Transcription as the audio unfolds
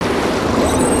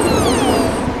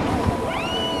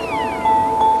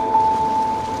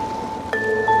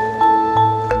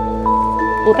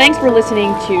Well, thanks for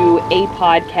listening to A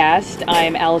Podcast.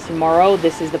 I'm Allison Morrow.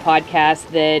 This is the podcast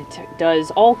that does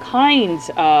all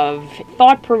kinds of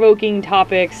thought-provoking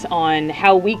topics on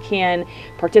how we can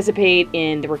participate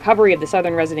in the recovery of the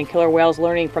southern resident killer whales,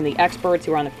 learning from the experts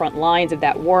who are on the front lines of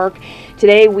that work.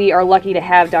 Today, we are lucky to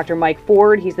have Dr. Mike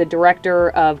Ford. He's the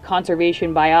Director of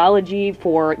Conservation Biology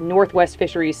for Northwest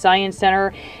Fisheries Science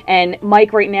Center. And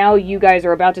Mike, right now, you guys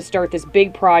are about to start this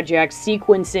big project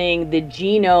sequencing the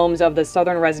genomes of the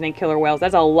southern resident killer whales.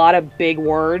 That's a lot of big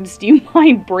words. Do you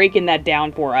mind breaking that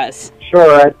down for us?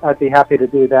 Sure, I'd be happy to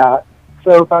do that.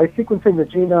 So by sequencing the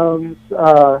genomes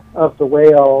of the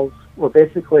whales, we're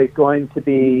basically going to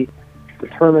be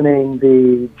determining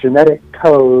the genetic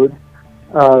code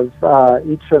of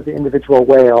each of the individual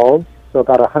whales, so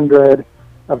about 100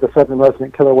 of the southern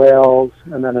resident killer whales,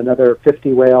 and then another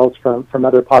 50 whales from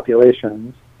other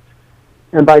populations.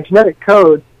 And by genetic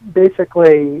code,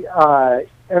 basically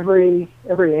every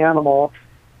animal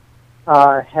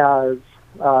has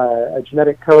a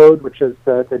genetic code, which is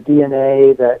the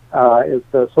DNA that is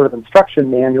the sort of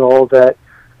instruction manual that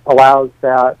allows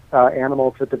that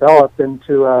animal to develop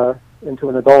into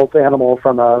an adult animal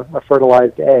from a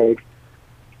fertilized egg.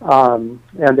 And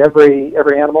every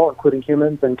animal, including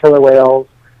humans and killer whales,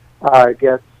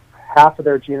 gets half of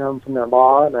their genome from their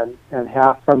mom and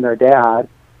half from their dad.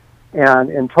 And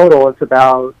in total, it's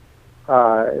about,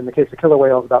 in the case of killer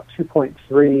whales, about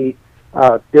 2.3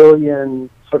 billion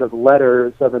sort of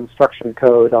letters of instruction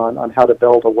code on how to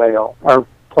build a whale. Our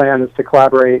plan is to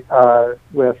collaborate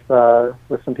with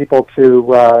some people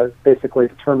to basically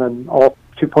determine all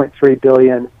 2.3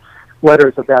 billion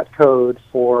letters of that code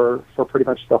for pretty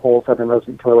much the whole southern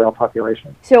resident killer whale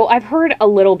population. So I've heard a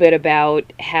little bit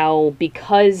about how,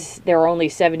 because there are only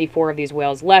 74 of these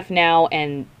whales left now,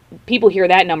 and people hear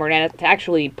that number, and it's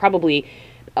actually probably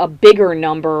a bigger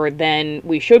number than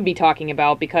we should be talking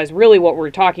about, because really what we're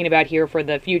talking about here for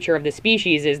the future of the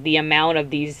species is the amount of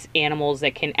these animals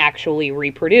that can actually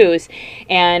reproduce.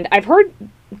 And I've heard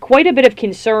quite a bit of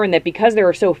concern that because there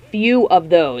are so few of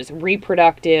those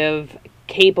reproductive,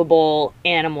 capable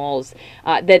animals,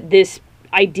 that this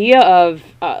idea of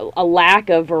a lack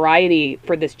of variety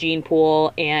for this gene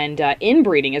pool and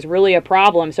inbreeding is really a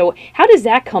problem. So how does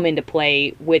that come into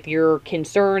play with your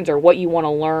concerns or what you want to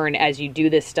learn as you do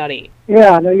this study?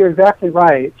 Yeah, no, you're exactly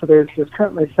right. So there's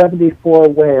currently 74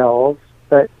 whales,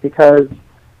 but because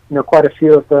quite a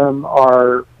few of them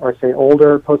are say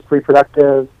older,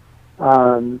 post-reproductive,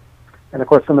 and of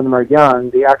course some of them are young,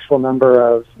 the actual number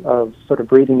of sort of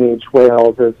breeding age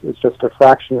whales is just a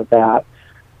fraction of that.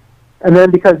 And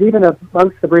then because even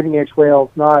amongst the breeding age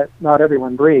whales, not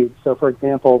everyone breeds. So for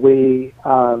example, we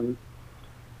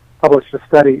published a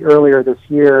study earlier this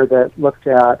year that looked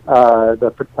at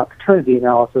the paternity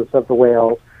analysis of the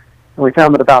whales, and we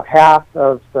found that about half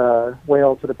of the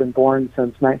whales that have been born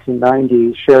since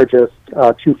 1990 share just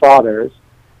two fathers.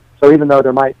 So even though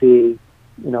there might be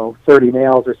 30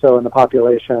 males or so in the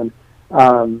population,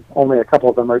 only a couple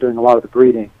of them are doing a lot of the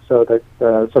breeding. So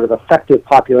the sort of effective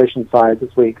population size,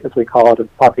 as we call it, of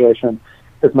the population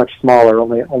is much smaller,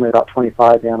 only about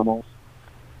 25 animals.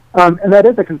 And that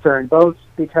is a concern, both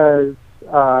because,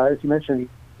 as you mentioned,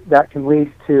 that can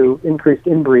lead to increased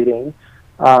inbreeding.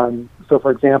 So,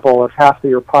 for example, if half of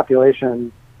your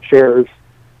population shares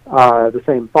the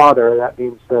same father, that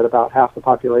means that about half the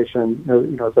population,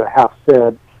 is a half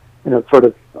SID. It's sort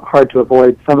of hard to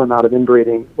avoid some amount of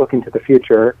inbreeding looking to the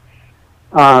future.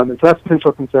 And so that's a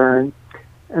potential concern.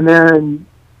 And then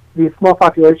these small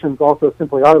populations also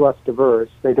simply are less diverse.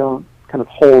 They don't kind of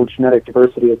hold genetic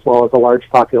diversity as well as a large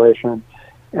population,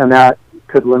 and that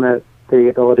could limit the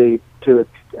ability to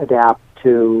adapt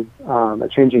to a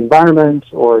changing environment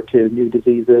or to new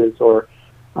diseases or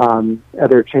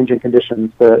other changing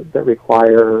conditions that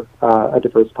require a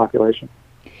diverse population.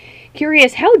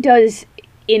 Curious, how does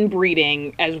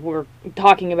inbreeding, as we're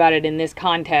talking about it in this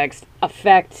context,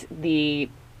 affect the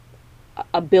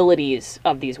abilities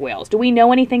of these whales? Do we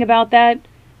know anything about that?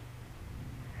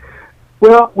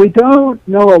 Well, we don't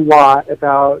know a lot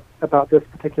about this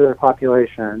particular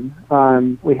population.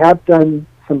 We have done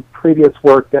some previous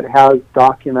work that has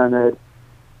documented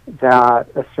that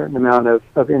a certain amount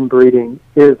of inbreeding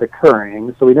is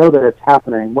occurring, so we know that it's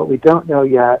happening. What we don't know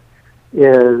yet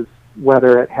is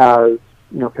whether it has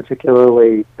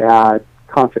particularly bad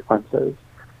consequences.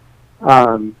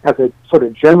 As a sort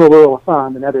of general rule of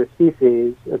thumb, in other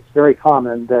species, it's very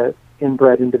common that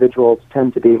inbred individuals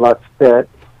tend to be less fit,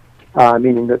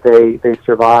 meaning that they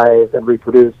survive and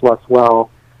reproduce less well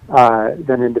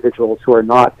than individuals who are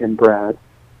not inbred.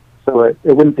 So it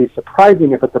wouldn't be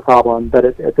surprising if it's a problem, but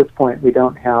at this point we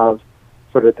don't have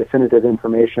sort of definitive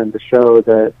information to show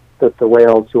that the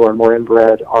whales who are more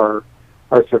inbred are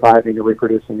surviving and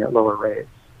reproducing at lower rates.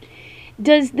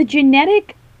 Does the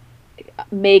genetic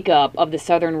makeup of the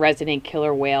southern resident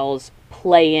killer whales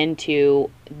play into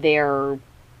their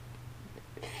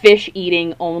fish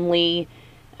eating only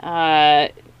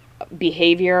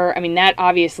behavior? I mean, that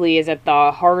obviously is at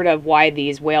the heart of why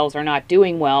these whales are not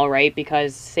doing well, right?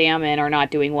 Because salmon are not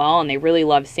doing well, and they really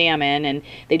love salmon, and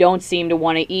they don't seem to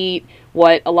want to eat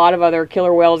what a lot of other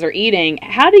killer whales are eating.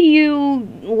 How do you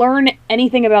learn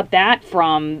anything about that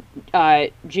from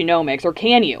genomics, or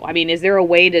can you? I mean, is there a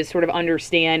way to sort of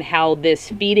understand how this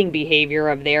feeding behavior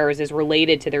of theirs is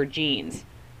related to their genes?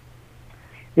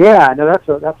 Yeah, no,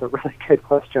 that's a really good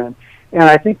question. And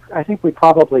I think we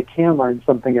probably can learn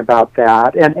something about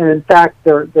that. And in fact,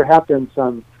 there have been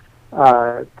some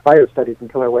bio studies in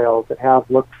killer whales that have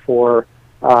looked for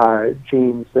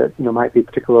genes that might be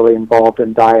particularly involved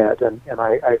in diet, and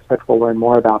I expect we'll learn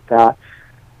more about that.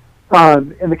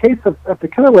 In the case of the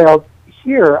killer whales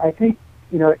here, I think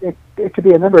it could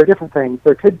be a number of different things.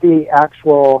 There could be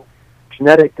actual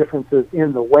genetic differences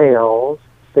in the whales,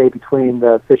 say between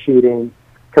the fish-eating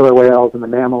killer whales and the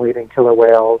mammal-eating killer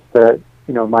whales that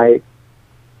might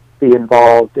be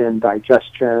involved in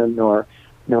digestion or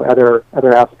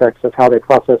other aspects of how they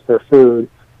process their food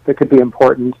that could be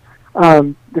important.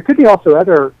 There could be also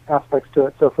other aspects to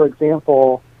it. So, for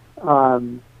example,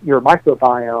 your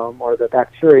microbiome or the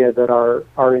bacteria that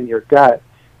are in your gut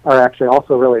are actually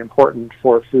also really important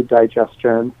for food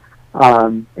digestion.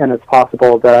 And it's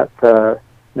possible that the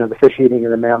fish-eating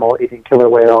and the mammal-eating killer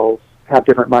whales have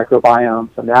different microbiomes,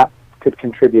 and that could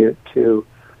contribute to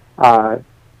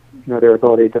their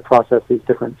ability to process these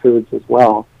different foods as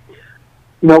well.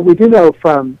 We do know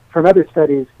from other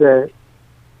studies that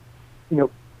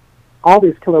all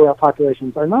these killer whale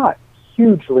populations are not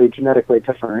hugely genetically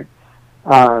different.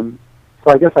 So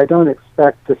I guess I don't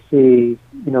expect to see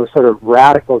sort of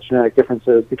radical genetic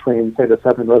differences between, say, the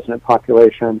southern resident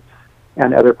population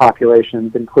and other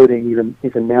populations, including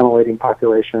even mammal-eating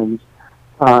populations.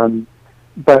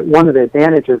 But one of the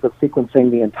advantages of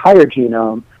sequencing the entire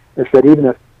genome is that even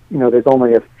if there's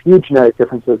only a few genetic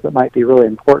differences that might be really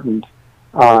important,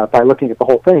 by looking at the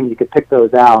whole thing, you could pick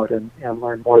those out and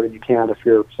learn more than you can if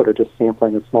you're sort of just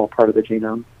sampling a small part of the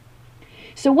genome.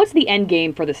 So what's the end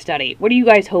game for the study? What are you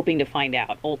guys hoping to find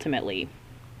out ultimately?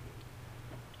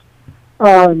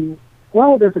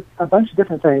 Well, there's a bunch of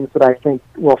different things that I think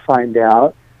we'll find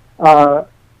out.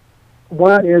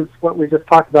 One is what we just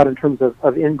talked about in terms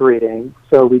of inbreeding.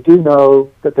 So we do know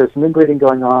that there's some inbreeding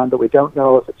going on, but we don't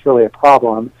know if it's really a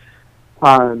problem.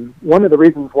 One of the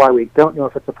reasons why we don't know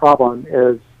if it's a problem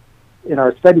is in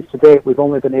our studies to date, we've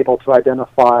only been able to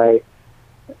identify,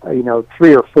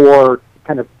 3 or 4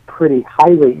 kind of pretty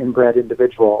highly inbred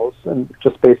individuals, and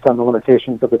just based on the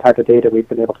limitations of the type of data we've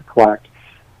been able to collect.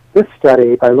 This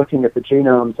study, by looking at the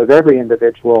genomes of every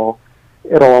individual,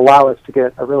 it'll allow us to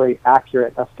get a really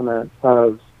accurate estimate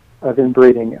of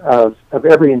inbreeding of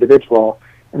every individual,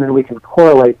 and then we can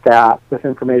correlate that with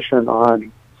information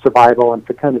on survival and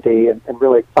fecundity and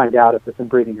really find out if this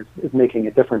inbreeding is making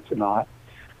a difference or not.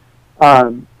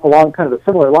 Along kind of a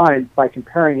similar line, by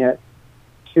comparing it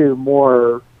to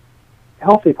more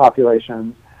healthy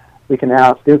populations, we can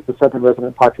ask, is the southern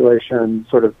resident population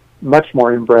sort of much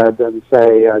more inbred than,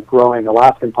 say, a growing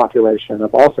Alaskan population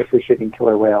of also fish-eating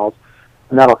killer whales?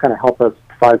 And that'll kind of help us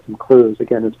provide some clues,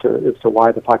 again, as to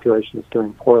why the population is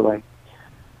doing poorly.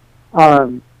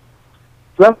 So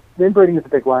the inbreeding is a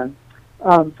big one.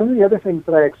 Some of the other things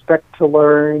that I expect to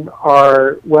learn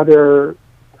are whether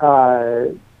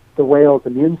the whales'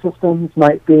 immune systems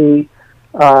might be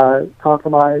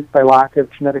compromised by lack of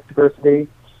genetic diversity.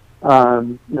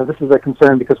 This is a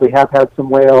concern because we have had some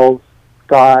whales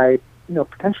die,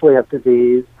 potentially of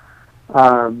disease.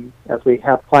 As we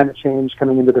have climate change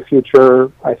coming into the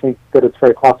future, I think that it's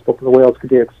very possible that the whales could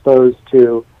be exposed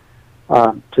to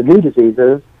new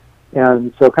diseases.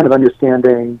 And so kind of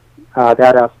understanding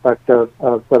that aspect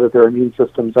of whether their immune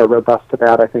systems are robust to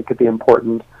that, I think could be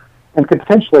important and could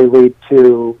potentially lead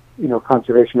to,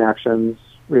 conservation actions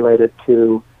related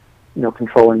to,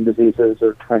 controlling diseases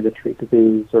or trying to treat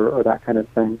disease or that kind of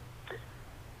thing.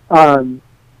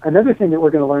 Another thing that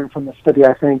we're going to learn from the study,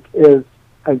 I think, is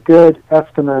a good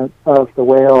estimate of the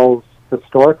whale's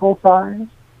historical size.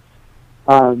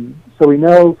 So we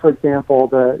know, for example,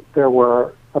 that there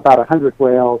were about 100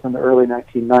 whales in the early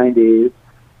 1990s,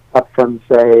 up from,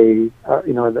 say,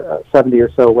 70 or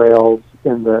so whales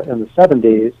in the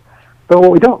 70s. But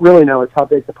what we don't really know is how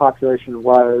big the population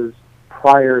was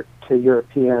prior to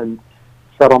European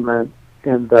settlement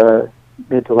in the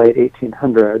mid to late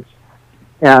 1800s.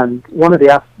 And one of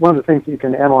the things that you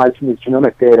can analyze from these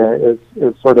genomic data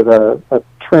is sort of a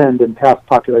trend in past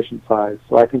population size.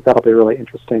 So I think that'll be really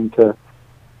interesting to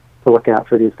look at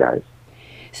for these guys.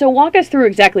 So walk us through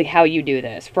exactly how you do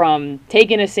this, from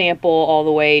taking a sample all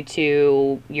the way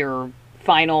to your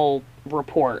final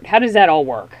report. How does that all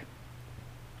work?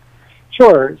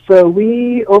 Sure. So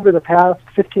we, over the past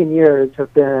 15 years,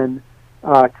 have been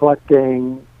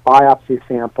collecting biopsy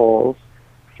samples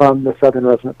from the southern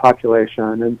resident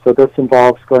population. And so this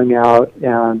involves going out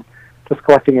and just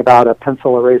collecting about a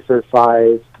pencil eraser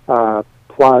sized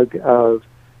plug of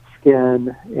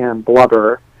skin and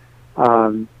blubber.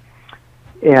 And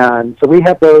so we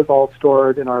have those all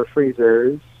stored in our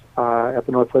freezers at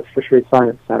the Northwest Fisheries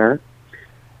Science Center.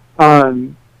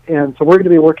 And so we're going to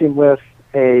be working with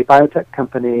a biotech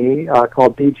company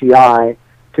called BGI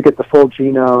to get the full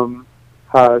genome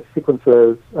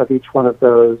sequences of each one of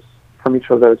those from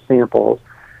each of those samples.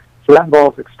 So that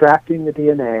involves extracting the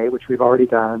DNA, which we've already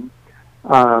done,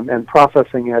 and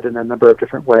processing it in a number of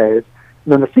different ways.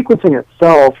 And then the sequencing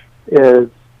itself is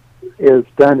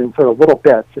done in sort of little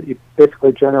bits that you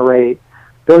basically generate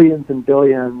billions and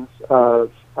billions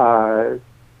of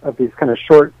these kind of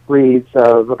short reads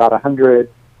of about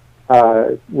 100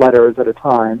 letters at a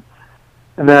time.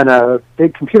 And then a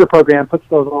big computer program puts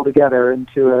those all together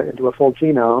into a full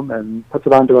genome and puts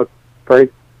it onto a very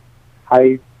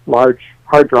large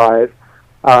hard drive,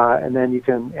 and then you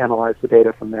can analyze the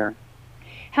data from there.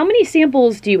 How many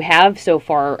samples do you have so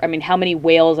far? I mean, how many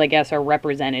whales, I guess, are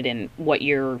represented in what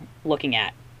you're looking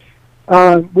at?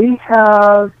 We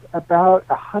have about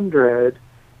 100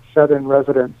 southern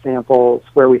resident samples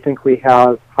where we think we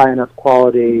have high enough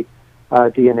quality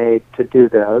DNA to do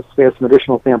this. We have some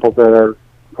additional samples that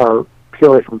are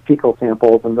purely from fecal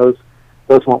samples, and those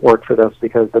won't work for this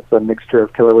because it's a mixture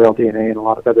of killer whale DNA and a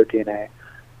lot of other DNA.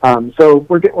 So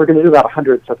we're going to do about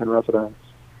 100 southern residents,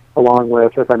 along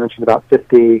with, as I mentioned, about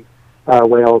 50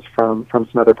 whales from some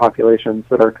other populations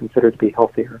that are considered to be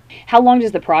healthier. How long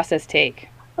does the process take?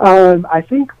 I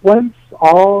think once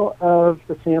all of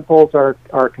the samples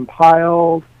are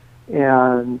compiled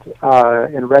and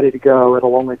ready to go,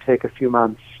 it'll only take a few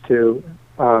months to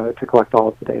collect all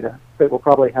of the data. But we'll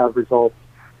probably have results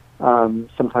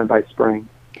sometime by spring.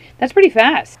 That's pretty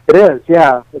fast. It is,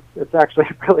 yeah. It's actually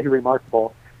really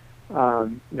remarkable.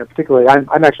 Particularly,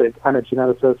 I'm a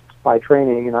geneticist by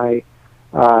training, and I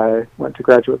went to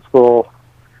graduate school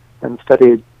and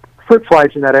studied fruit fly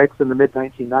genetics in the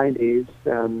mid-1990s,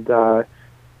 and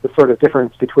the sort of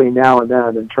difference between now and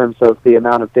then in terms of the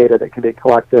amount of data that can be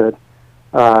collected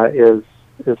is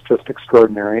just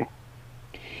extraordinary.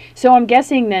 So I'm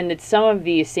guessing then that some of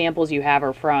these samples you have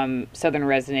are from southern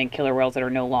resident killer whales that are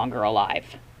no longer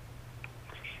alive.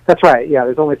 That's right, yeah.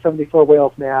 There's only 74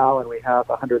 whales now, and we have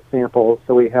 100 samples,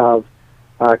 so we have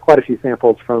quite a few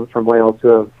samples from whales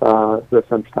who have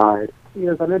since died.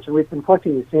 As I mentioned, we've been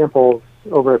collecting these samples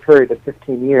over a period of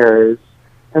 15 years,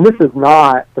 and this is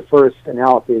not the first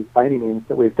analyses by any means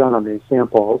that we've done on these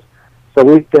samples. So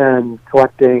we've been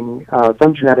collecting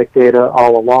some genetic data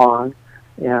all along,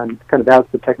 and kind of as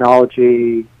the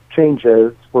technology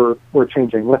changes, we're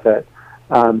changing with it.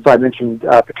 So I mentioned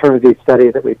a paternity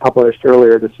study that we published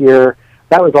earlier this year.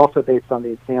 That was also based on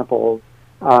these samples,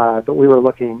 but we were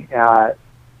looking at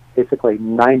basically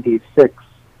 96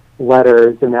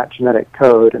 letters in that genetic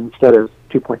code instead of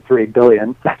 2.3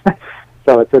 billion.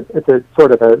 So it's a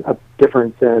sort of a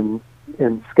difference in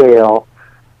scale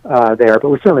there, but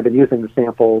we've certainly been using the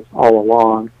samples all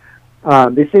along.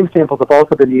 These same samples have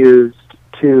also been used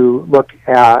to look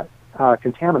at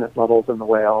contaminant levels in the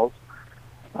whales,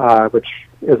 which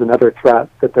is another threat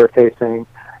that they're facing.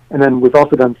 And then we've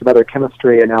also done some other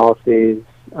chemistry analyses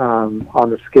on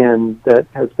the skin that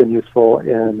has been useful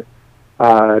in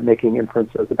making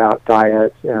inferences about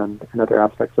diet and other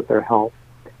aspects of their health.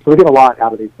 So we get a lot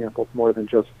out of these samples, more than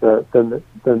just the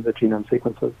genome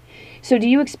sequences. So do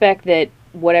you expect that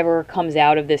whatever comes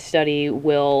out of this study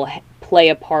will play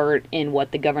a part in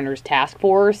what the governor's task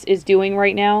force is doing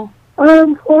right now?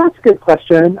 Well, that's a good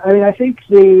question. I mean, I think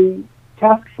the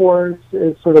task force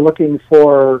is sort of looking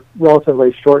for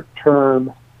relatively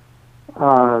short-term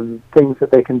things that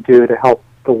they can do to help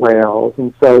the whales,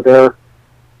 and so they're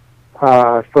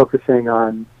focusing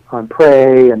on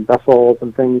prey and vessels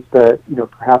and things that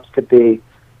perhaps could be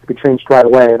changed right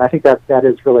away. And I think that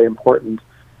is really important.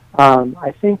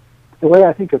 I think the way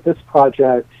I think of this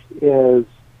project is,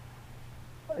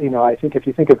 I think if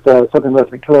you think of the southern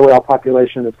resident killer whale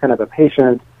population as kind of a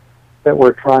patient that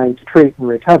we're trying to treat and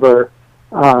recover,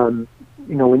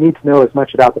 we need to know as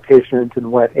much about the patient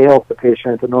and what ails the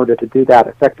patient in order to do that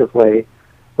effectively.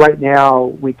 Right now,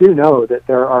 we do know that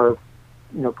there are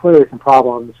clearly some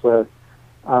problems with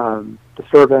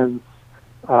disturbance,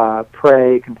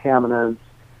 prey, contaminants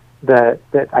that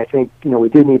I think we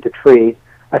do need to treat.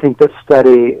 I think this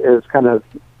study is kind of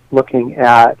looking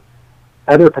at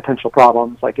other potential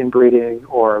problems like inbreeding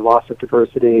or loss of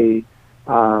diversity,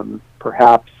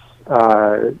 perhaps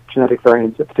genetic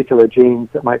variants of particular genes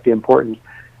that might be important.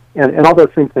 And all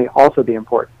those things may also be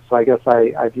important. So I guess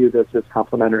I view this as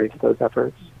complementary to those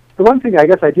efforts. The one thing I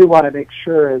guess I do want to make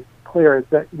sure is clear is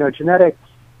that genetics,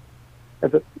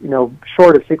 as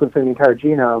short of sequencing the entire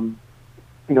genome,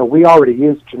 we already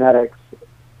use genetics,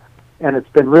 and it's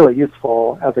been really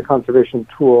useful as a conservation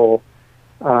tool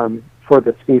for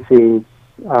the species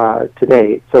to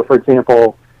date. So, for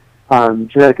example,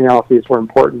 genetic analyses were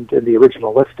important in the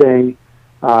original listing,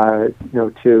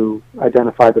 to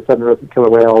identify the southern roseate killer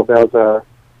whales as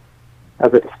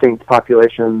a distinct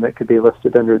population that could be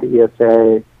listed under the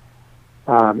ESA.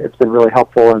 It's been really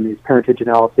helpful in these parentage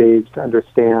analyses to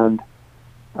understand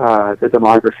the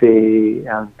demography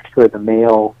and particularly the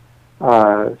male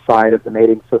side of the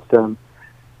mating system.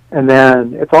 And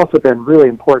then it's also been really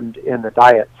important in the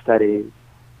diet studies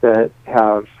that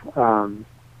have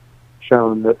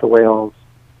shown that the whales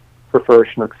prefer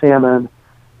Chinook salmon,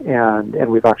 and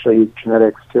we've actually used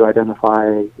genetics to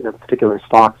identify the particular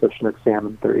stocks of Chinook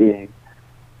salmon that they're eating.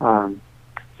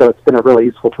 So it's been a really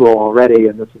useful tool already,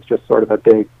 and this is just sort of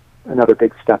another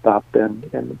big step up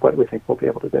in what we think we'll be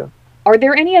able to do. Are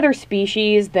there any other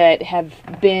species that have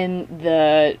been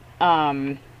the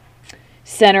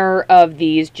center of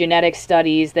these genetic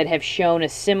studies that have shown a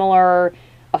similar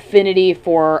affinity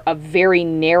for a very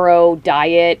narrow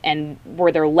diet, and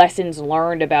were there lessons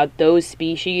learned about those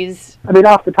species? I mean,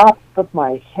 off the top of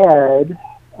my head,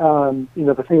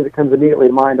 the thing that comes immediately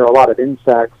to mind are a lot of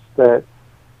insects that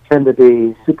tend to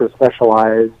be super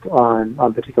specialized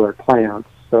on particular plants.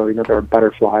 So, there are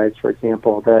butterflies, for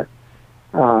example, that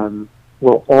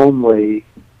will only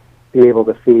be able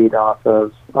to feed off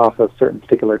of certain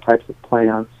particular types of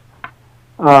plants.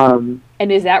 And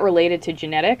is that related to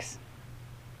genetics?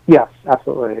 Yes,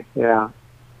 absolutely. Yeah.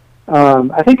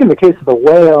 I think in the case of the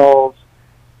whales,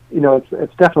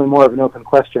 it's definitely more of an open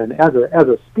question. As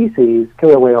a species,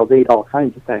 killer whales eat all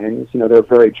kinds of things. They're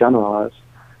very generalist.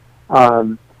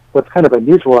 What's kind of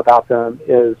unusual about them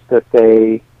is that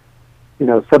they,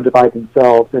 subdivide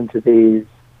themselves into these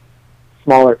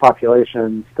smaller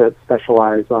populations that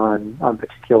specialize on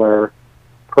particular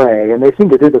prey, and they seem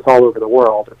to do this all over the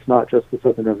world. It's not just the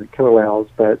southern roseate killer whales,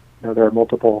 but there are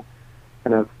multiple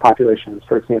kind of populations.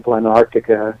 For example, in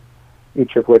Antarctica,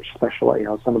 each of which specialize.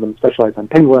 Some of them specialize on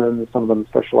penguins, some of them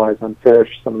specialize on fish,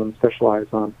 some of them specialize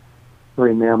on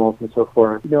marine mammals, and so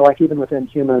forth. Like even within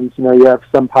humans, you have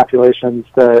some populations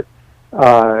that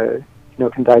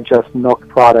can digest milk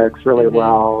products really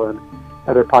well, and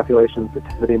other populations that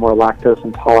tend to be more lactose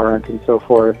intolerant and so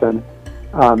forth. And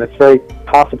it's very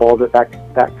possible that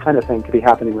kind of thing could be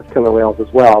happening with killer whales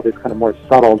as well. These kind of more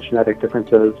subtle genetic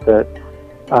differences that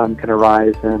can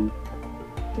arise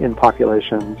in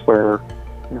populations where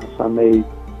some may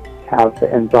have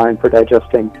the enzyme for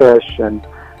digesting fish, and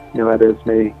others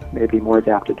may be more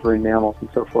adapted to marine mammals and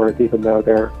so forth, even though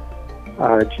they're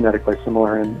genetically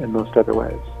similar in most other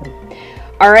ways.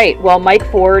 All right. Well, Mike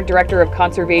Ford, Director of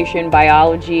Conservation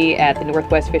Biology at the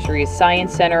Northwest Fisheries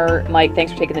Science Center. Mike,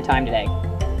 thanks for taking the time today.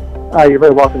 You're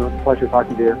very welcome. It was a pleasure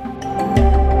talking to you.